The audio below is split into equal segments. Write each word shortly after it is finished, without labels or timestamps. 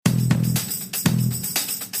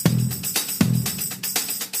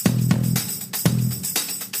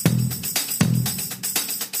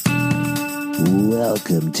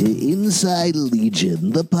Welcome to Inside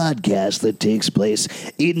Legion, the podcast that takes place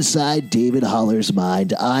inside David Haller's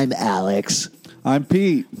mind. I'm Alex. I'm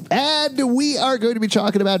Pete. And we are going to be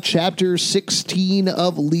talking about Chapter 16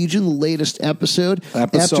 of Legion, the latest episode.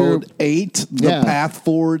 Episode 8, The Path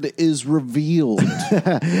Forward is revealed.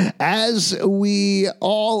 As we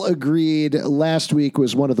all agreed, last week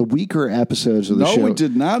was one of the weaker episodes of the show. No, we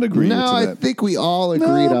did not agree to that. No, I think we all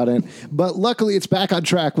agreed on it. But luckily, it's back on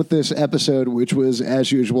track with this episode, which was,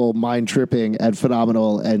 as usual, mind-tripping and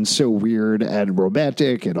phenomenal and so weird and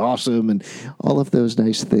romantic and awesome and all of those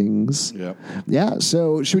nice things. Yep. Yeah,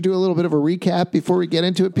 so should we do a little bit of a recap before we get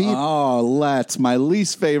into it, Pete? Oh, let's. My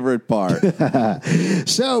least favorite part.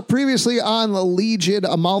 So, previously on the Legion,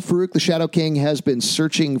 Amal Farouk, the Shadow King, has been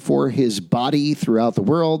searching for his body throughout the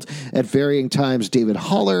world. At varying times, David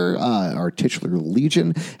Haller, our titular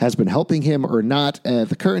Legion, has been helping him or not. At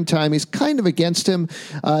the current time, he's kind of against him.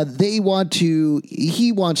 He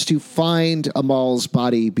wants to find Amal's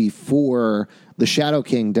body before the Shadow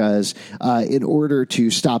King does, in order to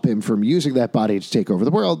stop him from using that body to take over the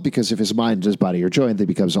world, because if his mind and his body are joined, he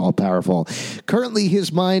becomes all-powerful. Currently,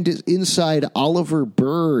 his mind is inside Oliver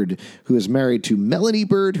Bird, who is married to Melanie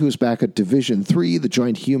Bird, who is back at Division 3, the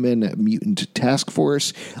Joint Human Mutant Task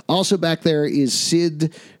Force. Also back there is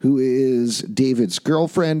Sid, who is David's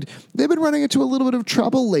girlfriend. They've been running into a little bit of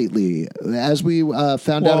trouble lately. As we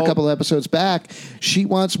found out a couple of episodes back, she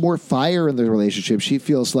wants more fire in the relationship. She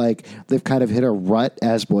feels like they've kind of hit a rut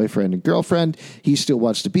as boyfriend and girlfriend. He still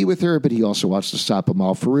wants to be with her, but he also wants to stop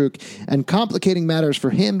Amal Farouk. And complicating matters for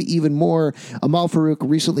him even more, Amal Farouk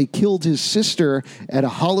recently killed his sister and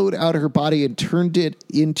hollowed out her body and turned it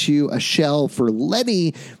into a shell for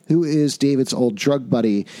Lenny, who is David's old drug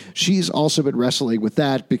buddy. She's also been wrestling with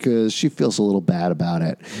that because she feels a little bad about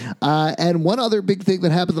it. And one other big thing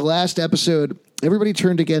that happened the last episode, everybody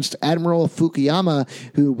turned against Admiral Fukuyama,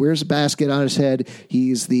 who wears a basket on his head.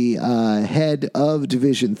 He's the head of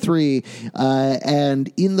Division 3.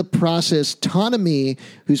 And in the process, Tanami,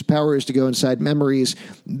 whose power is to go inside memories,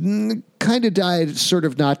 kind of died, sort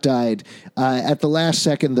of not died. At the last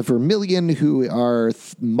second, the Vermilion, who are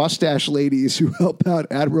mustache ladies who help out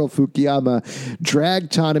Admiral Fukuyama,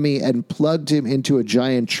 dragged Tanami and plugged him into a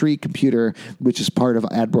giant tree computer, which is part of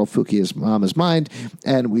Admiral Fukuyama's mind.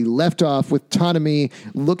 And we left off with Tanami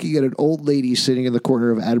looking at an old lady sitting in the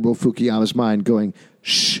corner of Admiral Fukuyama's mind going,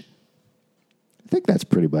 shh. I think that's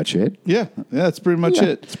pretty much it. Yeah, that's pretty much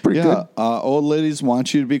it. It's pretty good. Old ladies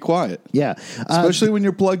want you to be quiet. Yeah. Especially when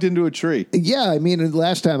you're plugged into a tree. Yeah, I mean, the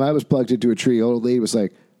last time I was plugged into a tree, old lady was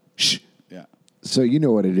like, shh. Yeah. So you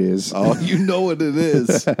know what it is. Oh, you know what it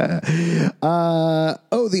is. The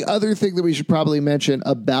other thing that we should probably mention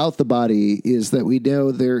about the body is that we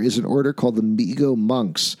know there is an order called the Migo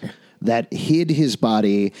Monks that hid his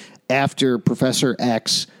body after Professor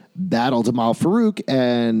X battled Amal Farouk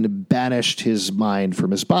and banished his mind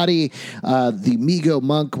from his body. The Migo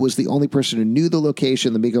Monk was the only person who knew the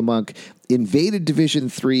location. The Migo Monk invaded Division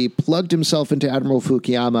 3, plugged himself into Admiral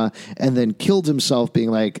Fukuyama, and then killed himself,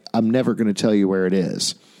 being like, I'm never going to tell you where it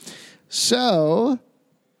is. So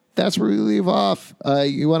that's where we leave off. What do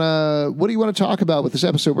you want to talk about with this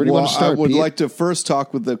episode? Where do you want to start, I would Pete? like to first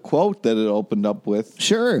talk with the quote that it opened up with.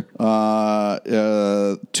 Sure.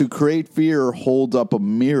 To create fear, hold up a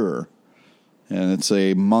mirror. And it's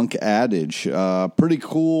a monk adage. Pretty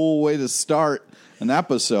cool way to start an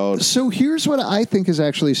episode. So here's what I think is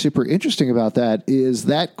actually super interesting about that is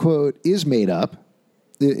that quote is made up.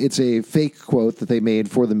 It's a fake quote that they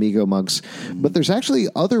made for the Migo Monks, but there's actually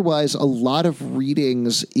otherwise a lot of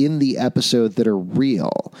readings in the episode that are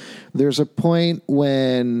real. There's a point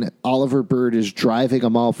when Oliver Bird is driving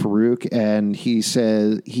Amal Farouk, and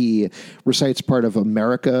he recites part of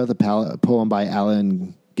America, the poem by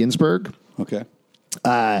Allen Ginsberg. Okay.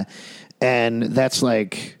 And that's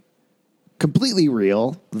like completely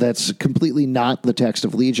real. That's completely not the text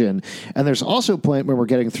of Legion. And there's also a point when we're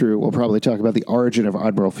getting through, we'll probably talk about the origin of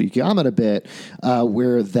Admiral Fukuyama in a bit,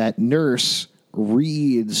 where that nurse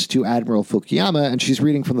reads to Admiral Fukuyama, and she's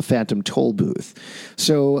reading from the Phantom Toll Booth.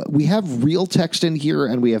 So we have real text in here,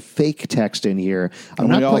 and we have fake text in here. I'm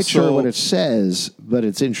not quite sure what it says, but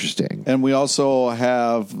it's interesting. And we also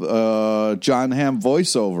have John Hamm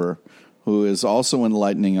voiceover, who is also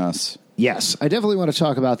enlightening us. Yes, I definitely want to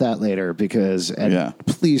talk about that later because, and Yeah.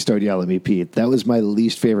 please don't yell at me, Pete. That was my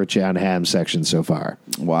least favorite John Hamm section so far.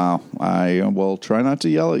 Wow. I will try not to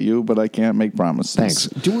yell at you, but I can't make promises. Thanks.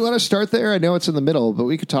 Do we want to start there? I know it's in the middle, but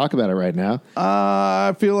we could talk about it right now.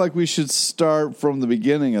 I feel like we should start from the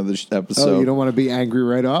beginning of the episode. Oh, you don't want to be angry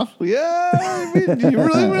right off? Yeah. I mean, do you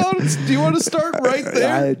really do you want to start right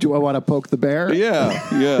there? Do I want to poke the bear? Yeah.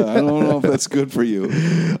 I don't know if that's good for you.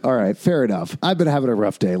 All right, fair enough. I've been having a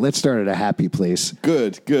rough day. Let's start at a happy place.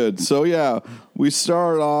 Good. So, yeah, we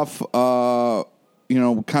start off, kind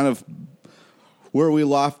of where we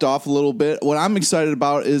left off a little bit. What I'm excited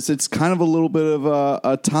about is it's kind of a little bit of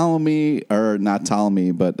a Ptolemy, or not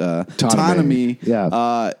Ptolemy, but Autonomy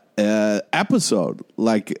episode.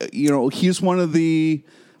 Like, he's one of the...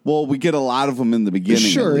 Well, we get a lot of them in the beginning.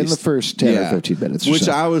 Sure, in the first 10 or 15 minutes. Which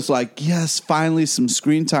I was like, yes, finally some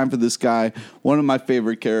screen time for this guy. One of my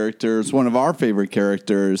favorite characters, one of our favorite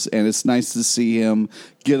characters, and it's nice to see him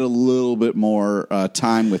get a little bit more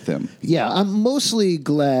time with him. Yeah, I'm mostly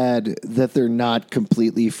glad that they're not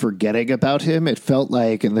completely forgetting about him. It felt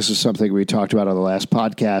like, and this is something we talked about on the last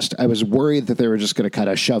podcast, I was worried that they were just going to kind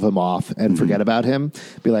of shove him off and forget about him.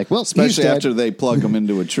 Be like, well, especially he's dead. After they plug him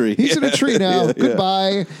into a tree. He's in a tree now.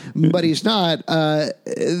 Goodbye. But he's not.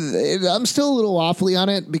 I'm still a little waffly on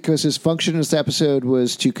it because his function in this episode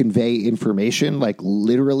was to convey information. Like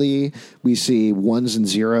literally, we see ones and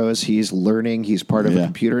zeros. He's learning. He's part of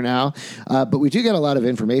a computer now. But we do get a lot of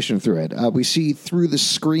information through it. We see through the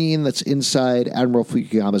screen that's inside Admiral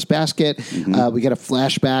Fukuyama's basket. We get a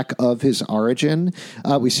flashback of his origin.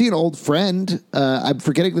 We see an old friend. I'm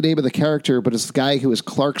forgetting the name of the character, but it's the guy who was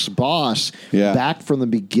Clark's boss back from the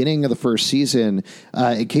beginning of the first season.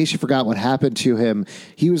 In case you forgot what happened to him,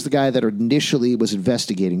 he was the guy that initially was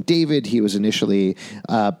investigating David. He was initially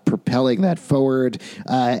propelling that forward.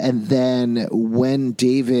 And then when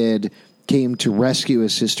David came to rescue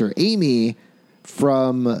his sister Amy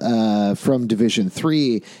from Division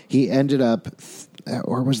 3, he ended up,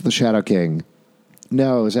 or was it the Shadow King?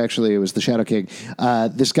 No, it was the Shadow King.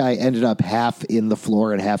 This guy ended up half in the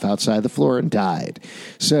floor and half outside the floor and died.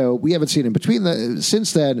 So we haven't seen him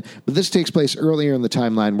since then, but this takes place earlier in the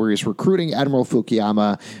timeline where he's recruiting Admiral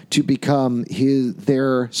Fukuyama to become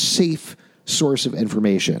their safe source of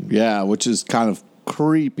information. Yeah, which is kind of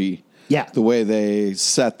creepy. Yeah. The way they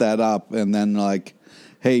set that up, and then like,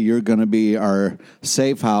 hey, you're going to be our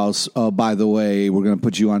safe house. Oh, by the way, we're going to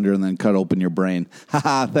put you under and then cut open your brain.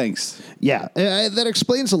 Haha, thanks. Yeah, that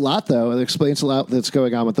explains a lot, though. It explains a lot that's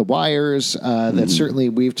going on with the wires. That certainly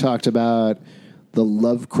we've talked about the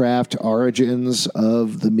Lovecraft origins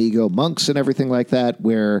of the Migo monks and everything like that,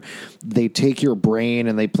 where they take your brain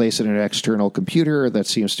and they place it in an external computer. That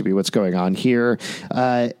seems to be what's going on here.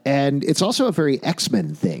 And it's also a very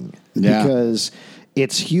X-Men thing because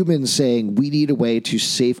it's humans saying we need a way to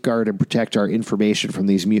safeguard and protect our information from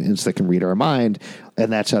these mutants that can read our mind.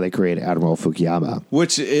 And that's how they create Admiral Fukuyama.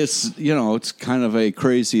 Which is, it's kind of a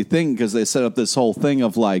crazy thing because they set up this whole thing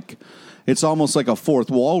of like, it's almost like a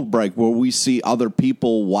fourth wall break where we see other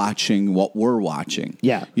people watching what we're watching.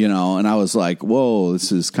 Yeah. And I was like, whoa,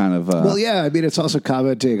 this is kind of... Well, yeah, I mean, it's also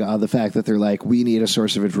commenting on the fact that they're like, we need a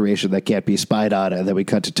source of information that can't be spied on, and then we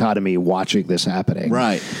cut to Autonomy watching this happening.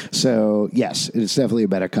 Right. So, yes, it's definitely a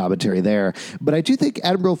better commentary there. But I do think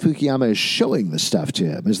Admiral Fukuyama is showing the stuff to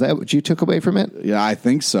him. Is that what you took away from it? Yeah, I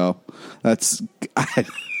think so. This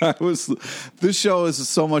show is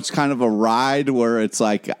so much kind of a ride where it's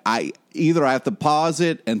like either I have to pause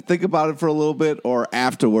it and think about it for a little bit, or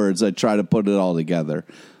afterwards I try to put it all together.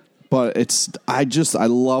 But I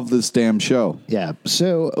love this damn show. Yeah.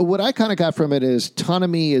 So what I kind of got from it is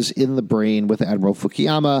Autonomy is in the brain with Admiral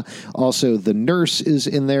Fukuyama. Also, the nurse is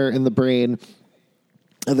in there in the brain.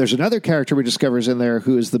 And there's another character we discover is in there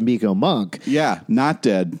who is the Migo monk. Yeah, not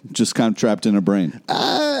dead, just kind of trapped in a brain.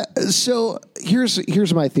 So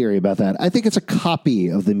here's my theory about that. I think it's a copy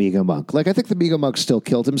of the Migo monk. Like, I think the Migo monk still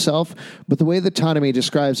killed himself, but the way that Autonomy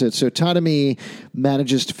describes it, so Autonomy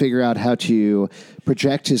manages to figure out how to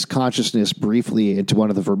project his consciousness briefly into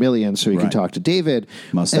one of the Vermilions so he can talk to David.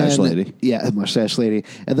 Mustache lady. Yeah, mustache lady.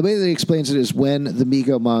 And the way that he explains it is when the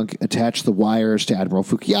Migo monk attached the wires to Admiral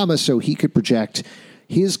Fukuyama so he could project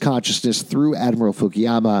his consciousness through Admiral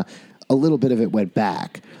Fukuyama, a little bit of it went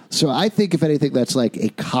back. So I think, if anything, that's like a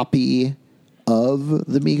copy of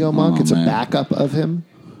the Migo monk. It's a backup of him.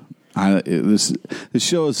 This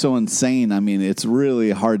show is so insane. I mean, it's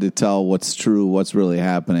really hard to tell what's true, what's really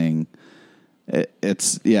happening.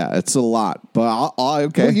 it's a lot. But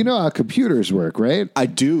okay. Well, you know how computers work, right? I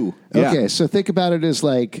do. Yeah. Okay, so think about it as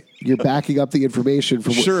like you're backing up the information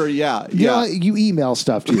from. Sure. Yeah. You Yeah. know, you email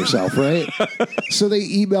stuff to yourself, right? So they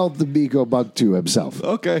emailed the Miko bug to himself.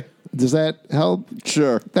 Okay. Does that help?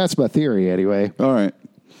 Sure. That's my theory, anyway. All right.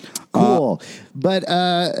 Cool. But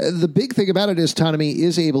the big thing about it is Tanami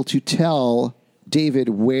is able to tell David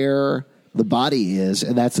where the body is,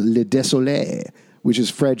 and that's Le Désolé, which is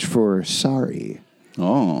French for sorry.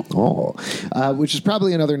 Oh. Which is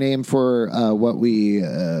probably another name for what we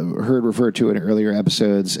heard referred to in earlier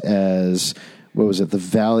episodes as, what was it, the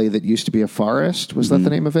valley that used to be a forest? Was that the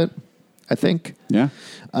name of it? I think. Yeah.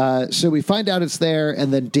 So we find out it's there,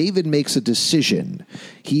 and then David makes a decision.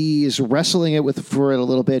 He's wrestling it for it a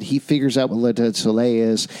little bit. He figures out what Le Désolé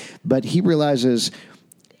is, but he realizes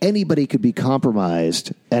anybody could be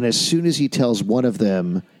compromised, and as soon as he tells one of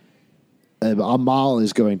them, Amal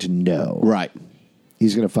is going to know. Right.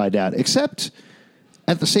 He's going to find out. Except,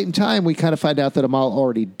 at the same time, we kind of find out that Amal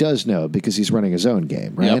already does know because he's running his own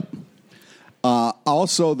game, right? Yep.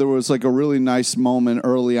 Also, there was like a really nice moment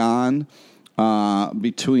early on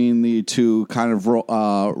between the two kind of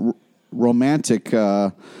romantic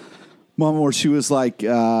moment where she was like,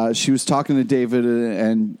 she was talking to David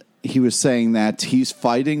and he was saying that he's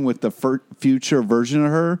fighting with the future version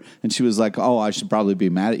of her. And she was like, oh, I should probably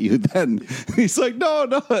be mad at you then. He's like, no.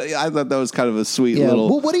 I thought that was kind of a sweet little.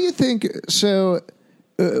 Well, what do you think? So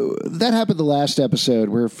that happened the last episode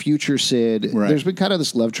where future Sid, Right. There's been kind of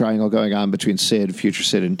this love triangle going on between Sid, future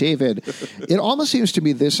Sid, and David. It almost seems to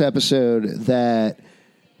me this episode that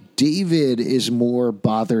David is more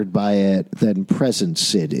bothered by it than present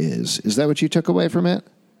Sid is. Is that what you took away from it?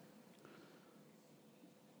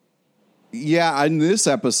 Yeah, in this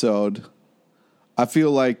episode, I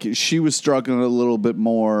feel like she was struggling a little bit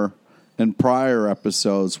more in prior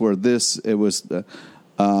episodes where it was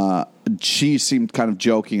she seemed kind of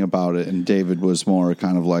joking about it and David was more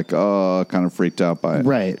kind of like, kind of freaked out by it.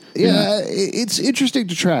 Right. Yeah, it's interesting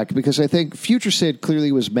to track because I think future Sid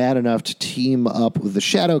clearly was mad enough to team up with the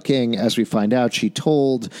Shadow King. As we find out, she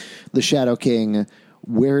told the Shadow King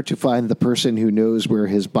where to find the person who knows where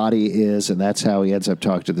his body is, and that's how he ends up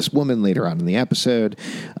talking to this woman later on in the episode.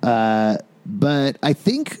 But I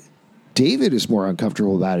think David is more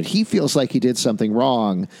uncomfortable about it. He feels like he did something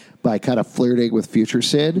wrong by kind of flirting with future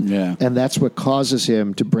Sid, and that's what causes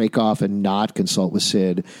him to break off and not consult with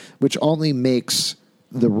Sid, which only makes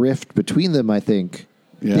the rift between them, I think,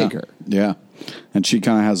 bigger. Yeah, and she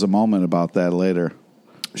kind of has a moment about that later.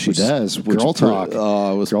 She does. Girl talk.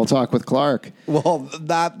 Girl talk with Clark. Well,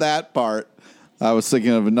 not that part. I was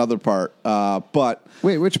thinking of another part. But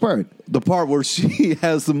wait, which part? The part where she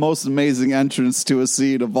has the most amazing entrance to a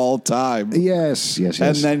scene of all time. Yes.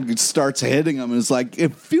 And then starts hitting him and is like,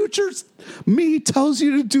 if future me tells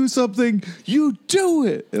you to do something, you do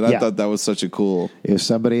it. And I thought that was such a cool. If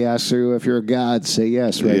somebody asks you if you're a god, say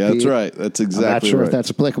yes. Right? Yeah, that's right. That's exactly right. I'm not sure if that's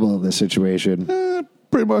applicable in this situation.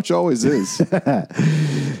 Pretty much always is.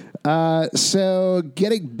 So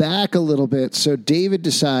getting back a little bit, so David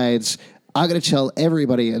decides, I'm going to tell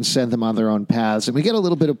everybody and send them on their own paths. And we get a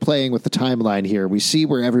little bit of playing with the timeline here. We see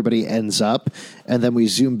where everybody ends up, and then we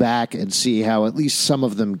zoom back and see how at least some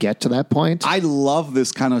of them get to that point. I love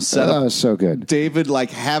this kind of setup. Oh, so good. David,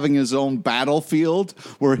 like, having his own battlefield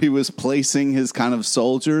where he was placing his kind of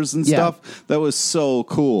soldiers and stuff. That was so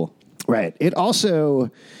cool. Right. It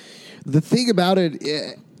also... The thing about it,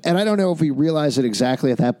 and I don't know if we realize it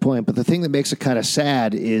exactly at that point, but the thing that makes it kind of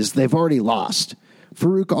sad is they've already lost.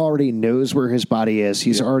 Farouk already knows where his body is.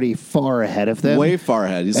 He's already far ahead of them. Way far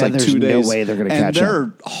ahead. He's and like 2 days. There's no way they're going to catch up. And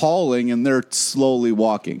they're hauling and they're slowly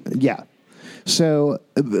walking. Yeah. So,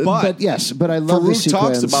 but yes, but I love the sequence.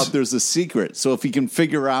 Farouk talks about there's a secret. So if he can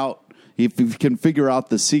figure out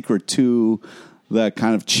the secret to the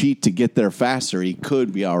kind of cheat to get there faster, he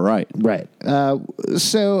could be all right. Right. I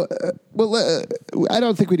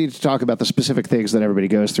don't think we need to talk about the specific things that everybody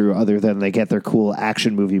goes through other than they get their cool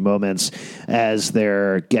action movie moments as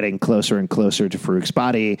they're getting closer and closer to Farouk's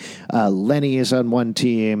body. Lenny is on one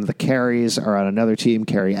team. The Carries are on another team.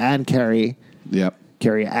 Carrie and Carrie. Yep.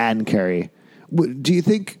 Carrie and Carrie. Do you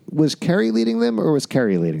think, was Carrie leading them or was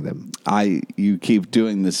Carrie leading them? You keep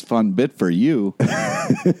doing this fun bit for you.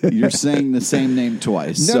 You're saying the same name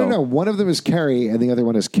twice. No. One of them is Carrie and the other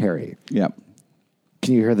one is Carrie. Yep.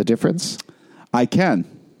 Can you hear the difference? I can.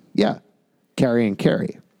 Yeah. Carrie and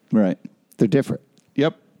Carrie. Right. They're different.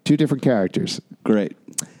 Yep. Two different characters. Great.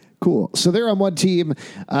 Cool. So they're on one team,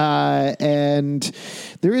 and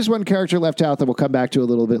there is one character left out that we'll come back to a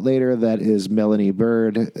little bit later. That is Melanie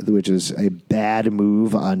Bird, which is a bad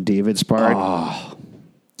move on David's part.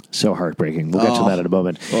 So heartbreaking. We'll get to that in a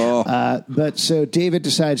moment. But so David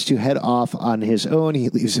decides to head off on his own. He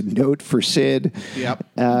leaves a note for Sid. Yep.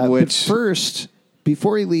 But first,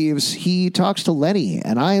 before he leaves, he talks to Lenny,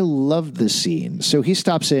 and I loved this scene. So he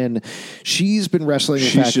stops in. She's been wrestling.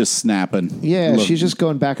 She's just snapping. Yeah, she's just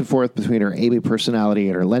going back and forth between her Amy personality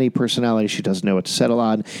and her Lenny personality. She doesn't know what to settle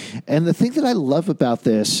on. And the thing that I love about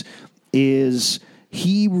this is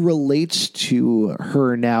he relates to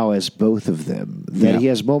her now as both of them. That he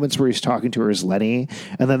has moments where he's talking to her as Lenny,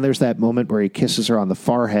 and then there's that moment where he kisses her on the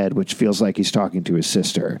forehead, which feels like he's talking to his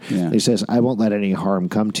sister. Yeah. He says, I won't let any harm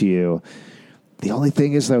come to you. The only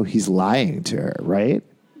thing is, though, he's lying to her, right?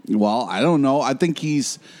 Well, I don't know. I think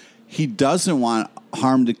he doesn't want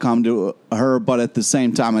harm to come to her, but at the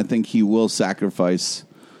same time, I think he will sacrifice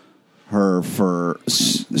her for.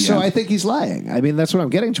 So I think he's lying. I mean, that's what I'm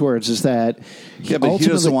getting towards is that. But he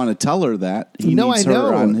doesn't want to tell her that. He needs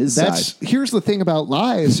her on his side. Here's the thing about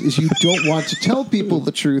lies is you don't want to tell people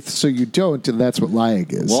the truth, so you don't, and that's what lying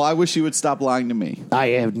is. Well, I wish you would stop lying to me. I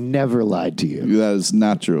have never lied to you. That is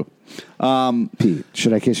not true. Pete,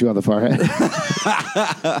 should I kiss you on the forehead?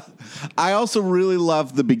 I also really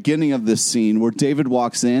love the beginning of this scene where David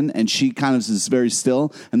walks in and she kind of is very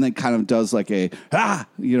still and then kind of does like a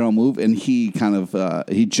move, and he kind of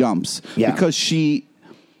he jumps because she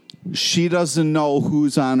doesn't know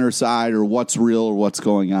who's on her side or what's real or what's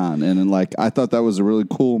going on, and like I thought that was a really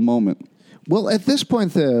cool moment. Well, at this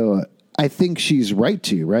point though, I think she's right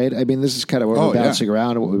to, right? I mean, this is kind of what we're bouncing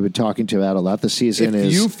around and what we've been talking about a lot this season.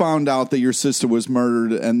 If you found out that your sister was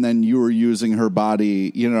murdered and then you were using her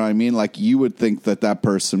body, you know what I mean? Like, you would think that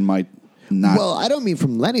person might not. Well, I don't mean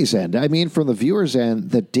from Lenny's end. I mean from the viewer's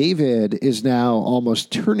end that David is now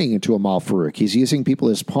almost turning into Amal Farouk. He's using people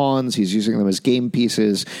as pawns. He's using them as game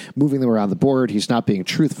pieces, moving them around the board. He's not being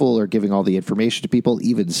truthful or giving all the information to people,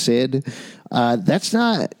 even Sid. That's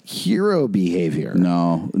not hero behavior.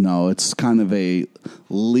 No, it's kind of a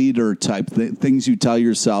leader type things you tell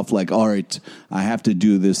yourself, like, all right, I have to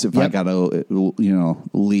do this if I got to,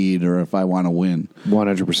 lead or if I want to win.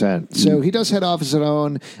 100%. So he does head off his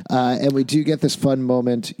own, and we do get this fun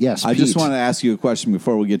moment. Yes, I just want to ask you a question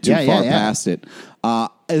before we get too far past it.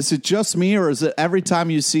 Is it just me, or is it every time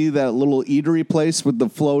you see that little eatery place with the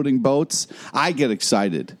floating boats, I get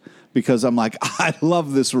excited? Because I'm like, I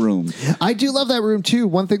love this room. I do love that room, too.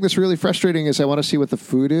 One thing that's really frustrating is I want to see what the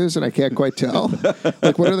food is, and I can't quite tell.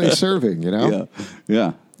 Like, what are they serving, you know?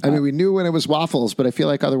 Yeah. I mean, we knew when it was waffles, but I feel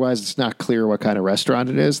like otherwise it's not clear what kind of restaurant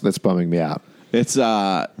it is. That's bumming me out. It's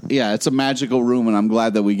it's a magical room, and I'm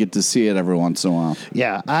glad that we get to see it every once in a while.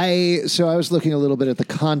 Yeah, I was looking a little bit at the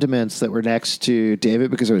condiments that were next to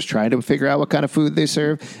David because I was trying to figure out what kind of food they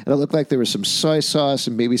serve, and it looked like there was some soy sauce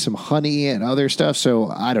and maybe some honey and other stuff. So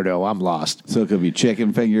I don't know, I'm lost. So it could be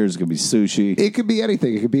chicken fingers, it could be sushi, it could be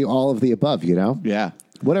anything. It could be all of the above. You know? Yeah.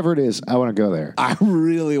 Whatever it is, I want to go there. I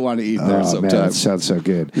really want to eat there sometimes. Man, that sounds so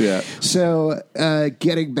good. Yeah. So,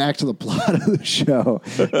 getting back to the plot of the show,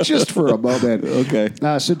 just for a moment. Okay.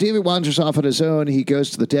 So David wanders off on his own. He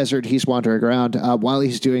goes to the desert. He's wandering around. While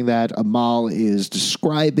he's doing that, Amal is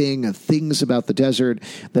describing things about the desert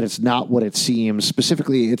that it's not what it seems.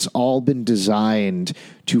 Specifically, it's all been designed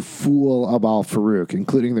to fool Amal Farouk,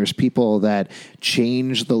 including there's people that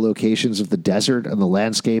change the locations of the desert and the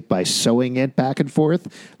landscape by sewing it back and forth.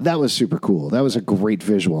 That was super cool. That was a great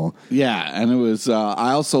visual. Yeah, and it was.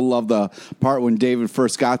 I also love the part when David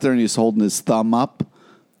first got there and he's holding his thumb up.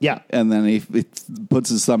 Yeah. And then he puts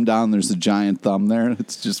his thumb down and there's a giant thumb there.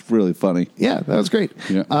 It's just really funny. Yeah, that was great.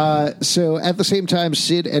 Yeah. So at the same time,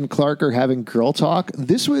 Sid and Clark are having girl talk.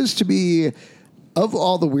 This was to be, of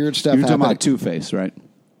all the weird stuff You're talking about Two-Face, right?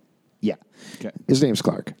 Yeah. Okay. His name's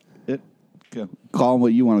Clark. Call him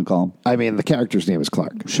what you want to call him. I mean, the character's name is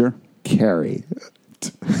Clark. Sure. Carrie.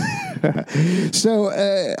 So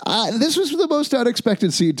this was the most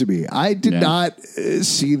unexpected scene to me. I did not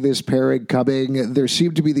see this pairing coming. There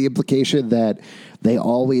seemed to be the implication that they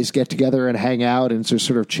always get together and hang out and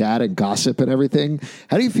sort of chat and gossip and everything.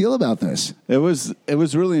 How do you feel about this? It was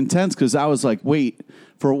really intense because I was like, wait.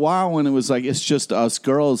 For a while when it was like it's just us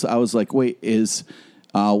girls, I was like, wait, is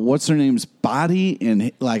what's her name's body?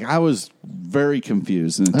 And like I was very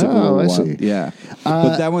confused, and it took a little while. I see. Yeah,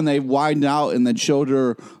 but then when they widened out and then showed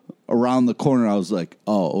her around the corner, I was like,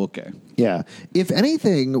 oh, okay. Yeah. If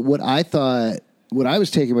anything, what I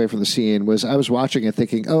was taking away from the scene was I was watching it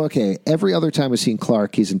thinking, oh, okay, every other time I've seen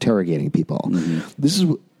Clark, he's interrogating people.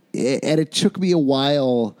 Mm-hmm. And it took me a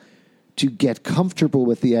while to get comfortable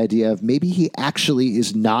with the idea of maybe he actually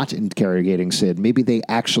is not interrogating Sid. Maybe they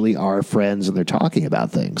actually are friends and they're talking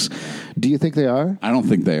about things. Do you think they are? I don't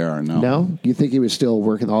think they are, no. No? You think he was still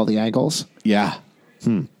working all the angles? Yeah.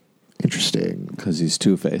 Interesting. Because he's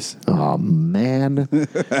Two-Face. Oh, man.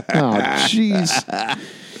 Oh, jeez.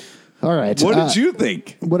 All right. What did you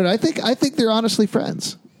think? What did I think? I think they're honestly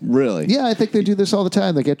friends. Really? Yeah, I think they do this all the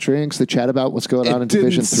time. They get drinks. They chat about what's going on in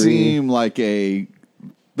Division 3. It didn't seem like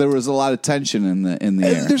there was a lot of tension in the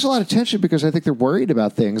air. There's a lot of tension because I think they're worried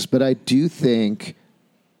about things, but I do think...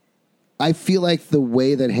 I feel like the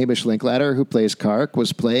way that Hamish Linklater, who plays Kark,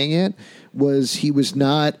 was playing it he was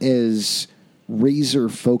not as razor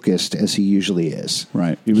focused as he usually is.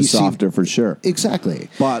 Right. He was softer for sure. Exactly.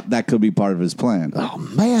 But that could be part of his plan. Oh,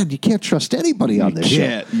 man, you can't trust anybody on this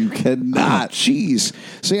show. You cannot. Jeez.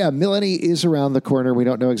 So, yeah, Melanie is around the corner. We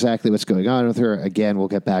don't know exactly what's going on with her. Again, we'll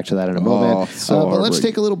get back to that in a moment. But let's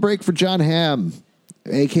take a little break for John Hamm.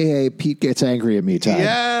 A.K.A. Pete Gets Angry at Me time.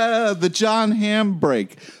 Yeah, the John Hamm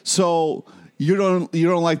break. So you don't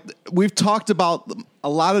like... We've talked about a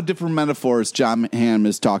lot of different metaphors John Hamm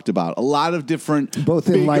has talked about. A lot of different... Both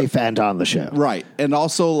in life and on the show. Right. And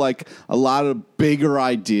also like a lot of bigger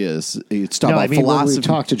ideas. It's talking about philosophy. When we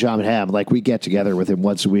talk to John Hamm, like we get together with him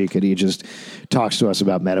once a week and he just talks to us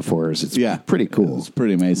about metaphors. It's pretty cool. It's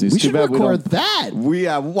pretty amazing. We should record that.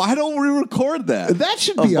 Why don't we record that? That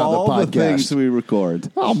should be on the podcast. Of all the things we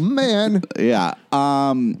record. Oh, man. Yeah.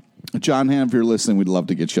 John Hamm, if you're listening, we'd love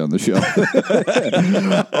to get you on the show.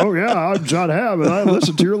 Oh, yeah, I'm John Hamm, and I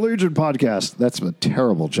listen to your Legion podcast. That's a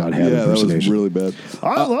terrible John Hamm impersonation. That was really bad.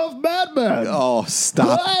 I love Mad Men. Oh,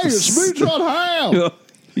 stop. Hey, it's me, John Hamm.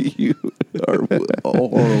 You are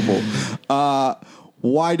horrible.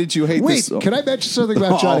 Why did you hate this? Wait, can I mention something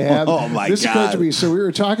about John Hamm? Oh, my this God. This occurred to me. So we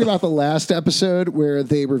were talking about the last episode where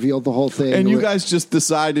they revealed the whole thing. And you guys just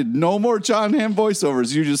decided no more John Hamm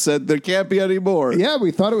voiceovers. You just said there can't be any more. Yeah, we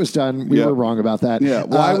thought it was done. We were wrong about that. Yeah,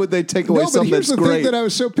 why would they take away something that's great? Here's the thing that I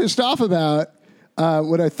was so pissed off about.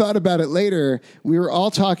 When I thought about it later, we were all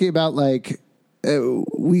talking about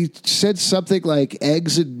we said something like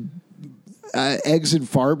eggs and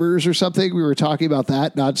farmers or something. We were talking about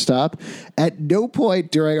that nonstop. At no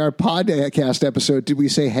point during our podcast episode did we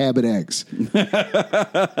say ham and eggs.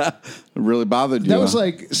 It really bothered you. That was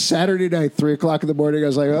like Saturday night, 3:00 in the morning. I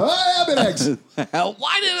was like, oh, ham and eggs. Hell,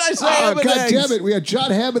 why did I say ham and God eggs? damn it. We had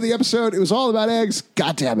John Hamm in the episode. It was all about eggs.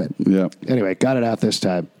 God damn it. Yeah. Anyway, got it out this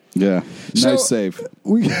time. Yeah. Nice save.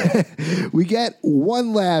 We get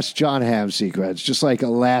one last John Hamm sequence, just like a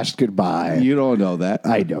last goodbye. You don't know that.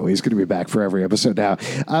 I know. He's going to be back for every episode now.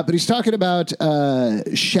 But he's talking about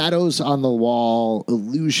shadows on the wall,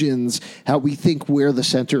 illusions, how we think we're the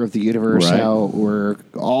center of the universe, right. How we're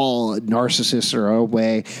all narcissists our own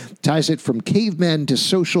way. Ties it from cavemen to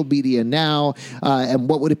social media now. And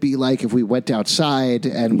what would it be like if we went outside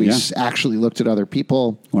and we actually looked at other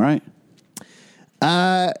people? All right.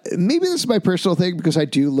 Maybe this is my personal thing because I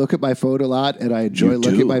do look at my phone a lot and I enjoy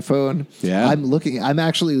looking at my phone. Yeah. I'm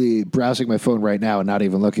actually browsing my phone right now and not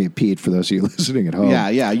even looking at Pete for those of you listening at home.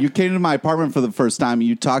 Yeah. You came to my apartment for the first time and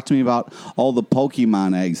you talked to me about all the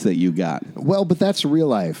Pokemon eggs that you got. Well, but that's real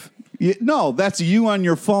life. No, that's you on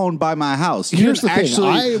your phone by my house. You Here's didn't the thing.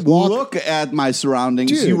 actually look at my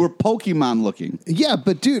surroundings. Dude. You were Pokemon looking. Yeah,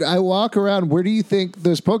 but dude, I walk around. Where do you think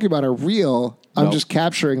those Pokemon are real? I'm just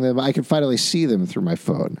capturing them. I can finally see them through my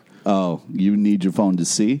phone. Oh, you need your phone to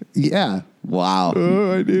see? Yeah. Wow.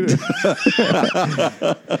 Oh, I need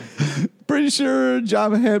it. Pretty sure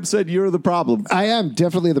John Hamm said you're the problem. I am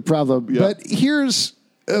definitely the problem. Yeah. But here's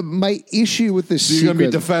my issue with this sequence. You're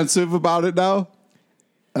going to be defensive about it now?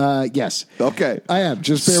 Yes. Okay. I am.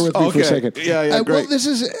 Just bear with me for a second. Yeah, great.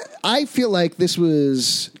 Well, I feel like this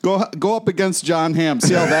was... Go up against John Hamm.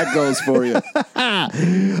 See how that goes for you.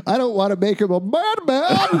 I don't want to make him a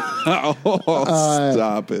madman.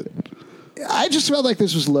 Stop it. I just felt like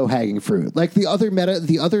this was low-hanging fruit. Like the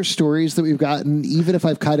other stories that we've gotten, even if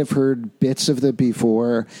I've kind of heard bits of them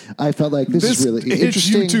before, I felt like this is really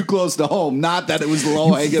interesting. It's you too close to home, not that it was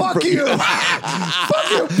low-hanging fruit. Fuck you. Fuck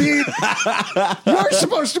you, Pete. You're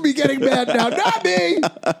supposed to be getting mad now, not me.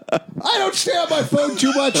 I don't stay on my phone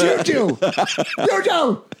too much. You do. You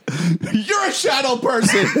do. You're a shadow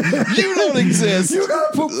person. You don't exist. You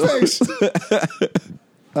got a poop face.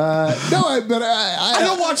 I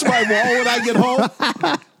don't watch my wall when I get home.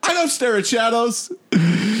 I don't stare at shadows.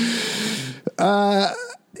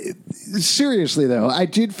 Seriously, though, I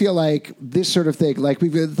did feel like this sort of thing, like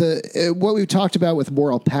what we've talked about with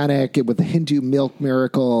Moral Panic and with the Hindu milk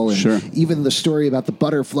miracle, and even the story about the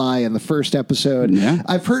butterfly in the first episode. Yeah.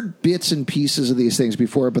 I've heard bits and pieces of these things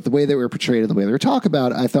before, but the way they were portrayed and the way they were talked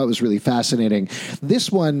about, I thought was really fascinating. This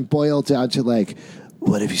one boiled down to like,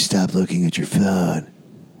 what if you stop looking at your phone?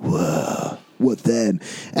 Whoa. what then?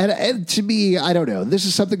 And to me, I don't know. This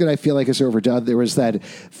is something that I feel like is overdone. There was that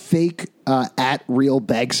fake at Real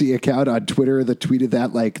Banksy account on Twitter that tweeted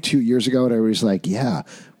that like 2 years ago, and I was like, yeah,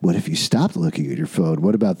 what if you stopped looking at your phone?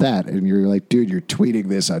 What about that? And you're like, dude, you're tweeting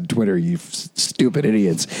this on Twitter, you stupid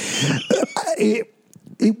idiots.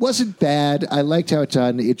 It wasn't bad. I liked how it's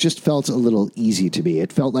done. It just felt a little easy to me.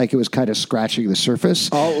 It felt like it was kind of scratching the surface.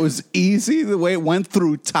 Oh, it was easy the way it went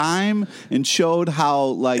through time and showed how,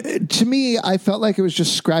 like... To me, I felt like it was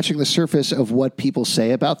just scratching the surface of what people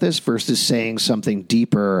say about this versus saying something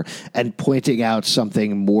deeper and pointing out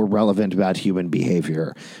something more relevant about human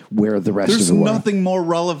behavior where the rest There's of the world... nothing more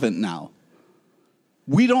relevant now.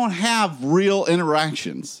 We don't have real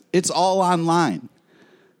interactions. It's all online.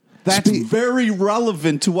 That's very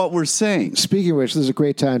relevant to what we're saying. Speaking of which, this is a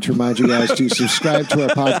great time to remind you guys to subscribe to our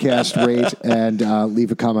podcast, rate, and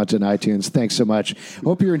leave a comment on iTunes. Thanks so much.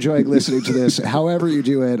 Hope you're enjoying listening to this, however you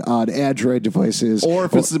do it, on Android devices. Or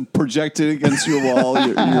if it's projected against your wall,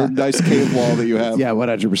 your nice cave wall that you have. Yeah,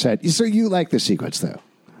 100%. So you like the sequence, though?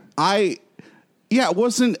 Yeah, it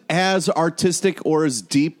wasn't as artistic or as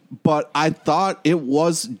deep, but I thought it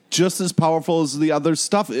was just as powerful as the other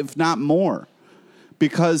stuff, if not more.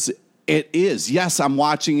 Because it is. Yes, I'm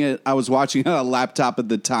watching it. I was watching it on a laptop at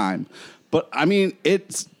the time. But, I mean,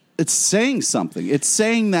 it's saying something. It's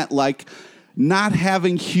saying that, like, not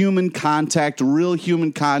having human contact, real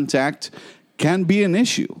human contact, can be an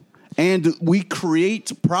issue. And we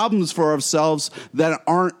create problems for ourselves that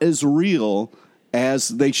aren't as real as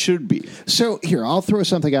they should be. So here, I'll throw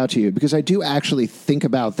something out to you because I do actually think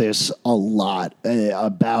about this a lot,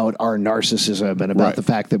 about our narcissism and about the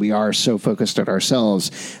fact that we are so focused on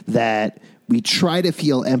ourselves that we try to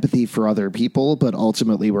feel empathy for other people, but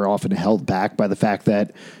ultimately we're often held back by the fact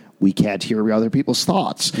that we can't hear other people's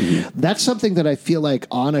thoughts. Mm-hmm. That's something that I feel like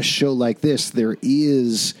on a show like this, there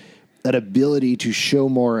is an ability to show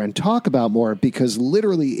more and talk about more, because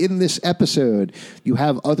literally in this episode, you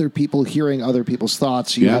have other people hearing other people's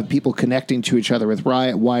thoughts. You have people connecting to each other with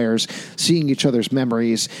wires, seeing each other's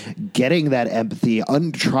memories, getting that empathy,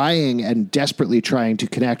 trying and desperately trying to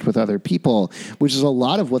connect with other people, which is a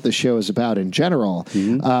lot of what the show is about in general,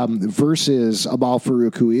 versus Amal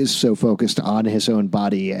Farouk, who is so focused on his own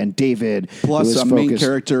body, and David, plus a main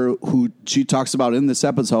character who she talks about in this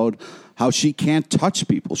episode, how she can't touch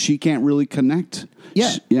people. She can't really connect.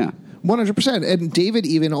 Yeah. Yeah. 100%. And David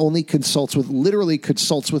even only literally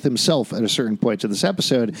consults with himself at a certain point in this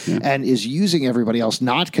episode and is using everybody else,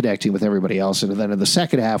 not connecting with everybody else. And then in the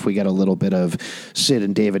second half, we get a little bit of Sid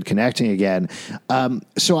and David connecting again.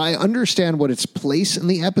 So I understand what its place in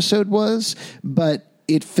the episode was, but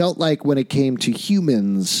it felt like when it came to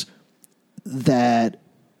humans that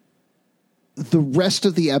the rest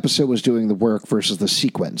of the episode was doing the work versus the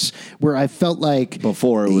sequence, where I felt like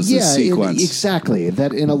before it was the sequence. Exactly.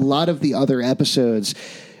 That in a lot of the other episodes,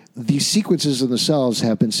 these sequences in themselves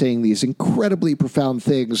have been saying these incredibly profound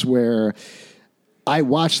things where I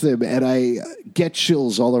watch them and I get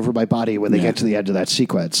chills all over my body when they get to the end of that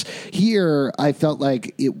sequence. Here, I felt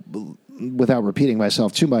like it, without repeating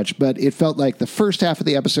myself too much, but it felt like the first half of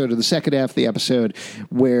the episode and the second half of the episode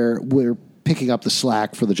where we're picking up the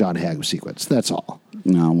slack for the John Hamm sequence. That's all.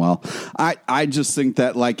 No, well, I just think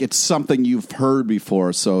that, like, it's something you've heard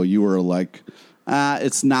before, so you were like,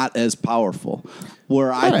 it's not as powerful.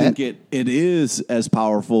 Where I think it is as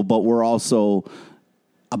powerful, but we're also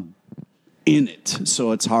in it,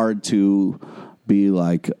 so it's hard to be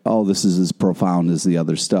like, oh, this is as profound as the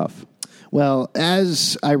other stuff. Well,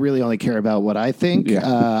 as I really only care about what I think,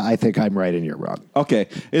 I think I'm right and you're wrong. Okay.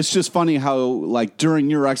 It's just funny how, like, during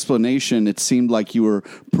your explanation, it seemed like you were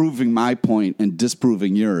proving my point and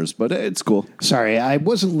disproving yours, but it's cool. Sorry, I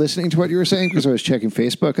wasn't listening to what you were saying because I was checking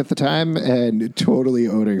Facebook at the time and totally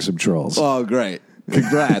owning some trolls. Oh, great.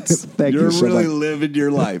 Congrats. Thank you You're so really much. living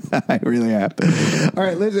your life. I really am. All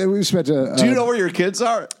right, we've spent a... Do you know where your kids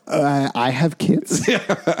are? I have kids?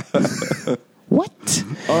 What?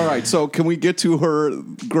 All right, so can we get to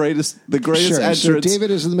the greatest entrance? So David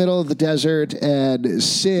is in the middle of the desert, and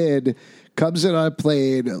Sid comes in on a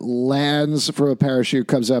plane, lands from a parachute,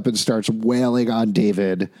 comes up and starts wailing on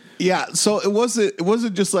David. Yeah, so it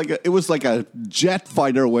wasn't just like it was like a jet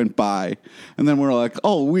fighter went by, and then we're like,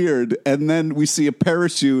 oh, weird, and then we see a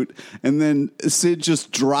parachute, and then Sid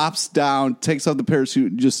just drops down, takes out the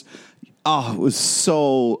parachute, and just. Oh, it was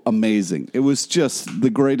so amazing. It was just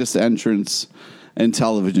the greatest entrance. in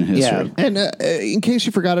television history. Yeah, and in case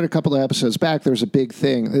you forgot it, a couple of episodes back, there was a big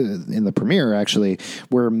thing in the premiere, actually,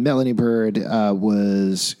 where Melanie Bird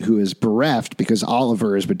who is bereft because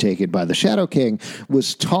Oliver has been taken by the Shadow King,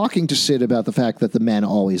 was talking to Sid about the fact that the men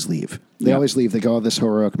always leave. They always leave. They go on this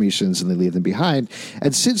heroic missions and they leave them behind.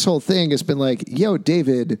 And Sid's whole thing has been like, yo,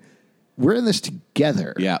 David, we're in this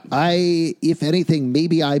together. Yeah. If anything,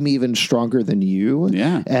 maybe I'm even stronger than you.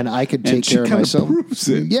 Yeah. And I could take care of myself. Proves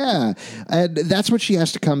it. Yeah. And that's what she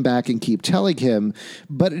has to come back and keep telling him.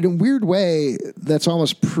 But in a weird way, that's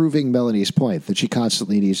almost proving Melanie's point that she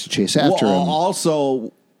constantly needs to chase after him.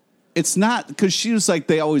 Also, it's not because she was like,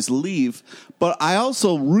 they always leave. But I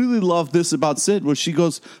also really love this about Sid where she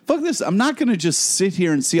goes, fuck this. I'm not going to just sit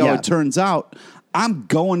here and see how it turns out. I'm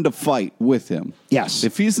going to fight with him. Yes.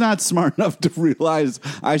 If he's not smart enough to realize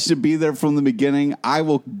I should be there from the beginning, I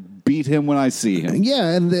will beat him when I see him. Yeah,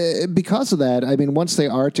 and because of that, I mean, once they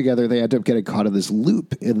are together, they end up getting caught in this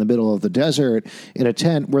loop in the middle of the desert in a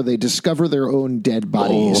tent where they discover their own dead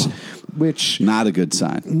bodies, which... Not a good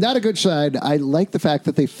sign. Not a good sign. I like the fact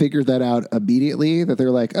that they figured that out immediately, that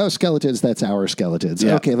they're like, oh, skeletons, that's our skeletons.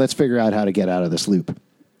 Yeah. Okay, let's figure out how to get out of this loop.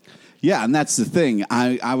 Yeah, and that's the thing.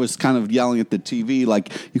 I was kind of yelling at the TV,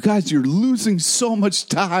 like, you guys, you're losing so much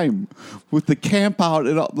time with the camp out.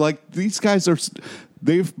 And like, these guys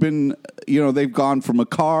they've been, they've gone from a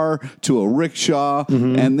car to a rickshaw,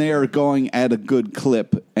 and they are going at a good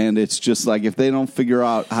clip. And it's just like, if they don't figure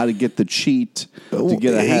out how to get the cheat to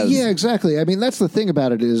get ahead. Yeah, exactly. I mean, that's the thing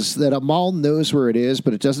about it is that Amal knows where it is,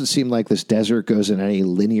 but it doesn't seem like this desert goes in any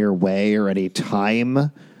linear way or any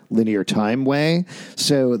linear time way.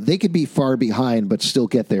 So they could be far behind, but still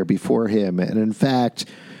get there before him. And in fact,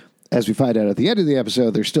 as we find out at the end of the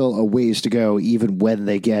episode, there's still a ways to go, even when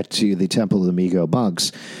they get to the Temple of the Migo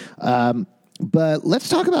monks. But let's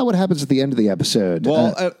talk about what happens at the end of the episode.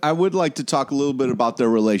 Well, I would like to talk a little bit about their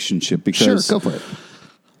relationship because sure, go for it.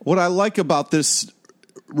 What I like about this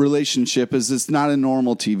relationship is it's not a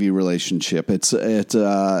normal TV relationship. It's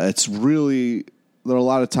really, there are a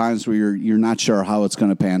lot of times where you're not sure how it's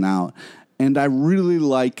going to pan out. And I really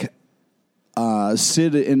like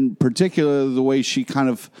Sid in particular, the way she kind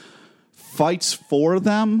of fights for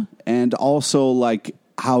them, and also like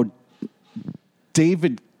how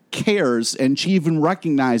David cares, and she even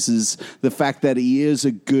recognizes the fact that he is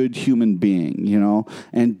a good human being,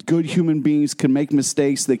 and good human beings can make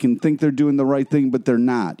mistakes. They can think they're doing the right thing, but they're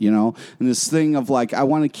not, and this thing of like, I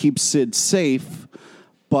want to keep Sid safe,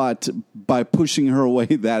 but by pushing her away,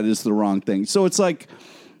 that is the wrong thing. So it's like,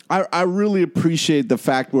 I really appreciate the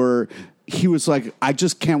fact where he was like, I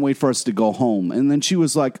just can't wait for us to go home. And then she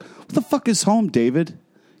was like, what the fuck is home, David?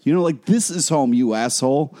 Like, this is home, you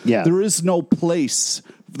asshole. Yeah. There is no place.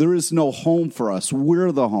 There is no home for us.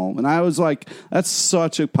 We're the home. And I was like, that's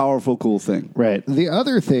such a powerful, cool thing. Right. The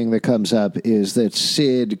other thing that comes up is that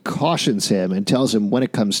Sid cautions him and tells him when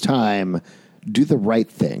it comes time, do the right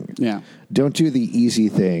thing. Yeah. Don't do the easy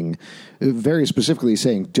thing. Very specifically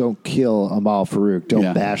saying, don't kill Amal Farouk.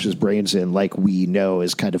 Don't bash his brains in like we know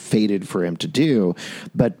is kind of fated for him to do,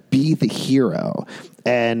 but be the hero.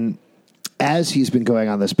 And as he's been going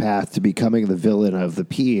on this path to becoming the villain of the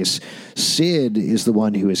piece, Sid is the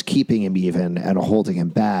one who is keeping him even and holding him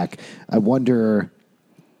back. I wonder,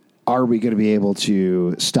 are we going to be able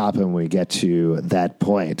to stop him when we get to that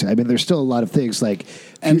point? I mean, there's still a lot of things like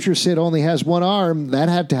Future Sid only has one arm. That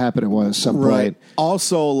had to happen at some point.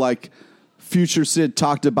 Also, like, Future Sid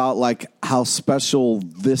talked about like how special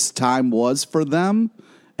this time was for them.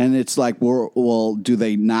 And it's like, well, do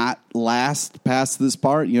they not last past this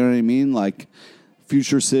part? You know what I mean? Like,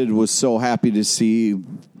 Future Sid was so happy to see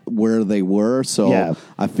where they were. So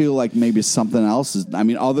I feel like maybe something else is,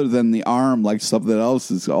 other than the arm, like something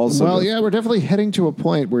else is also. Well, we're definitely heading to a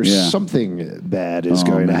point where something bad is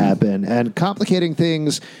going to happen. And complicating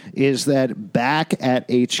things is that back at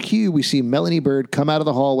HQ, we see Melanie Bird come out of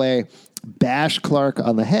the hallway, bash Clark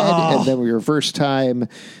on the head, and then we reverse time.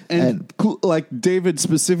 And like David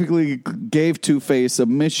specifically gave Two-Face a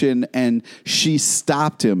mission, and she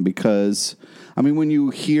stopped him because, when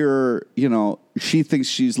you hear, she thinks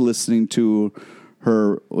she's listening to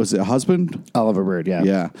her, was it husband? Oliver Bird, yeah.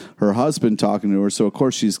 Yeah, her husband talking to her, so of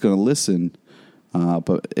course she's going to listen.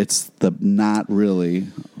 But it's not really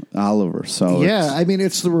Oliver. So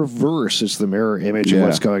it's the reverse. It's the mirror image of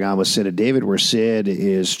what's going on with Sid and David, where Sid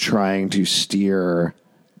is trying to steer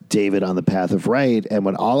David on the path of right, and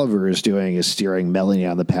what Oliver is doing is steering Melanie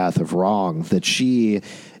on the path of wrong, that she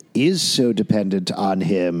is so dependent on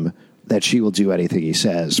him that she will do anything he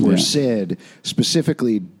says, where Sid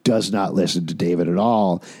specifically does not listen to David at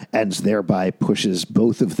all, and thereby pushes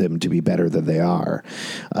both of them to be better than they are.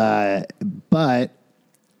 But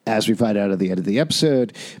as we find out at the end of the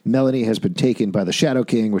episode, Melanie has been taken by the Shadow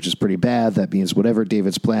King, which is pretty bad. That means whatever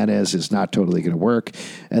David's plan is not totally going to work.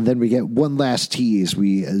 And then we get one last tease.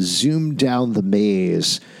 We zoom down the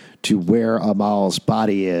maze to where Amal's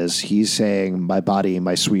body is. He's saying, my body,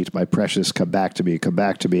 my sweet, my precious, come back to me, come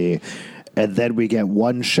back to me. And then we get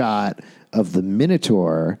one shot of the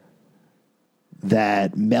Minotaur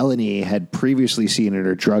that Melanie had previously seen in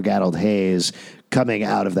her drug-addled haze coming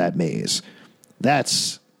out of that maze.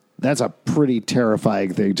 That's a pretty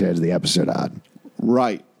terrifying thing to end the episode on.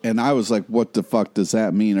 Right. And I was like, what the fuck does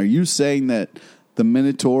that mean? Are you saying that the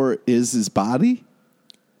Minotaur is his body?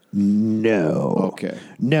 No. Okay.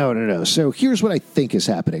 No. So here's what I think is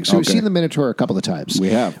happening. So we've seen the Minotaur a couple of times. We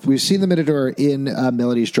have. We've seen the Minotaur in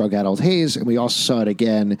Melody's drug-addled haze, and we also saw it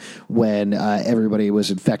again when everybody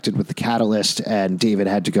was infected with the catalyst, and David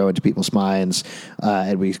had to go into people's minds,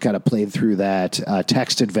 and we kind of played through that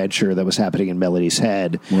text adventure that was happening in Melody's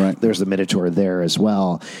head. Right. There's the Minotaur there as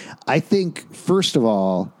well. I think, first of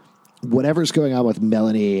all, whatever's going on with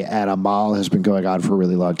Melanie and Amal has been going on for a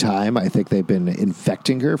really long time. I think they've been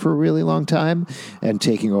infecting her for a really long time and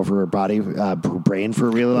taking over her body, her brain for a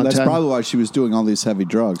really long time. That's probably why she was doing all these heavy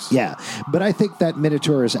drugs. Yeah. But I think that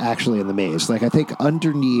Minotaur is actually in the maze. Like, I think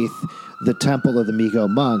underneath the Temple of the Migo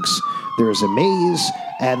monks, there's a maze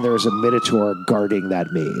and there's a Minotaur guarding that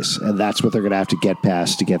maze. And that's what they're going to have to get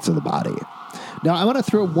past to get to the body. Now, I want to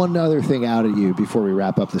throw one other thing out at you before we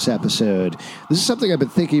wrap up this episode. This is something I've been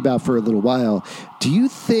thinking about for a little while. Do you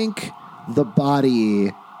think the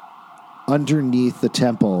body underneath the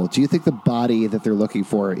temple, do you think the body that they're looking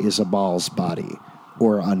for is Amal's body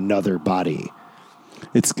or another body?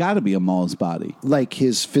 It's got to be Amal's body. Like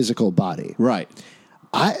his physical body. Right.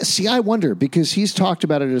 I wonder, because he's talked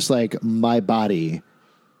about it as like my body,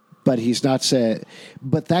 but he's not said,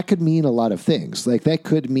 but that could mean a lot of things. Like that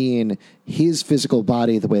could mean his physical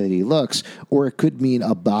body, the way that he looks, or it could mean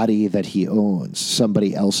a body that he owns,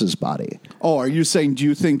 somebody else's body. Oh, are you saying, do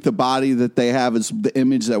you think the body that they have is the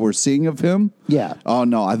image that we're seeing of him? Yeah. Oh,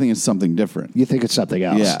 no, I think it's something different. You think it's something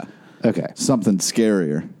else? Yeah. Okay. Something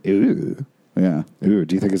scarier. Ooh. Yeah. Ooh.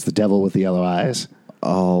 Do you think it's the devil with the yellow eyes?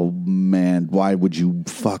 Oh, man, why would you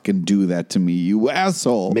fucking do that to me, you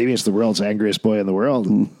asshole? Maybe it's the world's angriest boy in the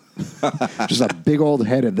world. Just a big old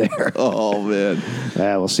head in there. Oh, man.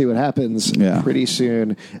 We'll see what happens pretty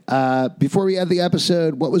soon. Before we end the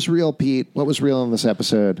episode, what was real, Pete? What was real in this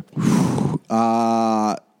episode?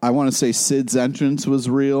 I want to say Sid's entrance was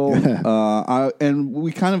real. And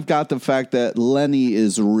we kind of got the fact that Lenny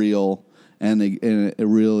is real and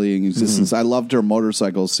really in existence. Mm-hmm. I loved her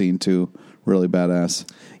motorcycle scene, too. Really badass.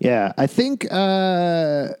 Yeah, I think...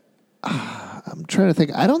 I'm trying to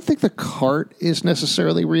think. I don't think the cart is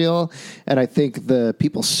necessarily real, and I think the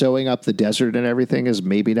people sewing up the desert and everything is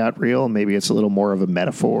maybe not real. Maybe it's a little more of a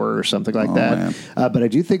metaphor or something like that. But I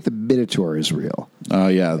do think the Minotaur is real. Oh,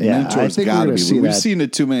 yeah. The Minotaur's got to be. We've seen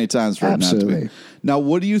it too many times for it not to be. Now,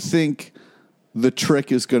 what do you think the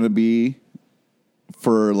trick is going to be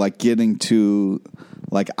for like getting to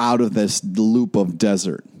like out of this loop of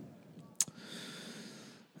desert?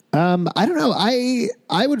 I don't know.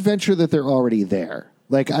 I would venture that they're already there.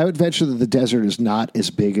 Like, I would venture that the desert is not as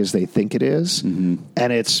big as they think it is. Mm-hmm.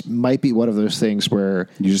 And it's might be one of those things where...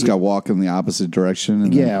 You just got to walk in the opposite direction.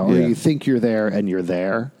 And you think you're there and you're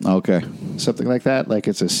there. Okay. Something like that. Like,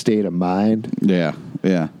 it's a state of mind. Yeah.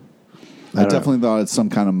 I definitely thought it's some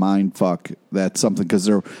kind of mind fuck. That's something, because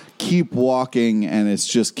they're keep walking and it's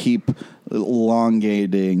just keep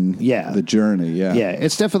elongating the journey. Yeah,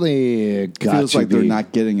 it's definitely feels like they're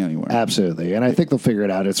not getting anywhere. Absolutely, and I think they'll figure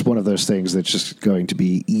it out. It's one of those things that's just going to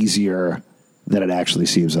be easier than it actually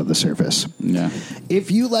seems on the surface. Yeah.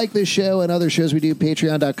 If you like this show and other shows we do,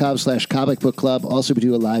 patreon.com/Comic Book Club. Also, we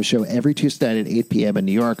do a live show every Tuesday night at 8 p.m. in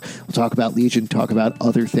New York. We'll talk about Legion, talk about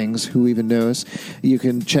other things. Who even knows? You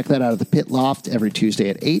can check that out at the Pit Loft every Tuesday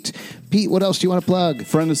at 8. Pete, what else do you want to plug?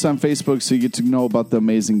 Friend us on Facebook so you get to know about the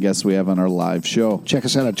amazing guests we have on our live show. Check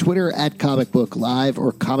us out on Twitter at Comic Book Live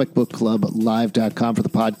or comicbookclublive.com for the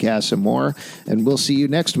podcast and more. And we'll see you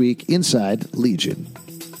next week inside Legion.